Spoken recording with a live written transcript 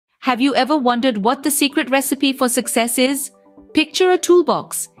Have you ever wondered what the secret recipe for success is? Picture a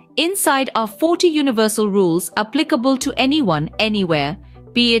toolbox. Inside are 40 universal rules applicable to anyone, anywhere,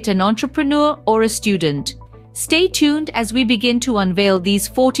 be it an entrepreneur or a student. Stay tuned as we begin to unveil these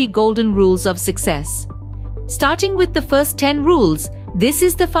 40 golden rules of success. Starting with the first 10 rules, this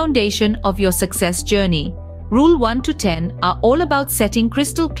is the foundation of your success journey. Rule 1 to 10 are all about setting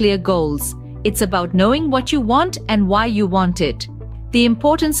crystal clear goals. It's about knowing what you want and why you want it. The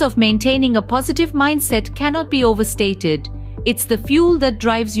importance of maintaining a positive mindset cannot be overstated. It's the fuel that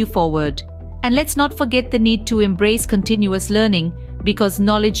drives you forward. And let's not forget the need to embrace continuous learning, because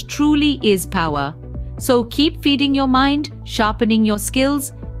knowledge truly is power. So keep feeding your mind, sharpening your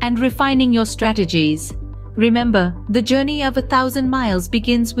skills, and refining your strategies. Remember, the journey of 1,000 miles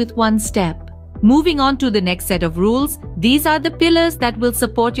begins with one step. Moving on to the next set of rules, these are the pillars that will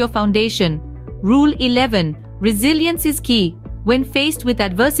support your foundation. Rule 11. Resilience is key. When faced with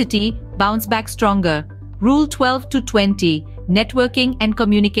adversity, bounce back stronger. Rule 12 to 20. Networking and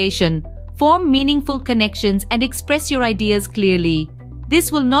communication. Form meaningful connections and express your ideas clearly.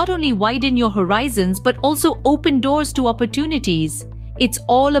 This will not only widen your horizons but also open doors to opportunities. It's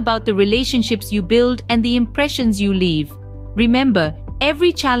all about the relationships you build and the impressions you leave. Remember,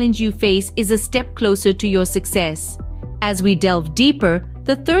 every challenge you face is a step closer to your success. As we delve deeper,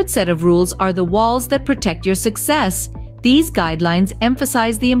 the third set of rules are the walls that protect your success. These guidelines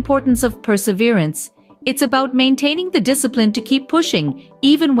emphasize the importance of perseverance. It's about maintaining the discipline to keep pushing,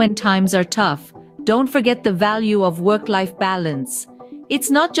 even when times are tough. Don't forget the value of work-life balance.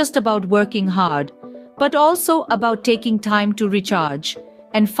 It's not just about working hard, but also about taking time to recharge.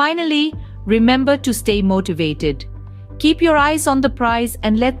 And finally, remember to stay motivated. Keep your eyes on the prize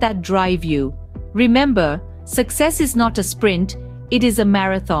and let that drive you. Remember, success is not a sprint, it is a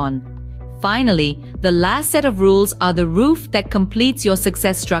marathon. Finally, the last set of rules are the roof that completes your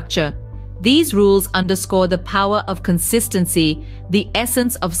success structure. These rules underscore the power of consistency, the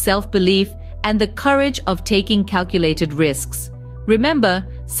essence of self-belief, and the courage of taking calculated risks. Remember,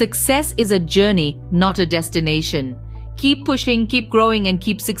 success is a journey, not a destination. Keep pushing, keep growing, and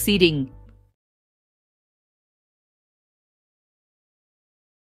keep succeeding.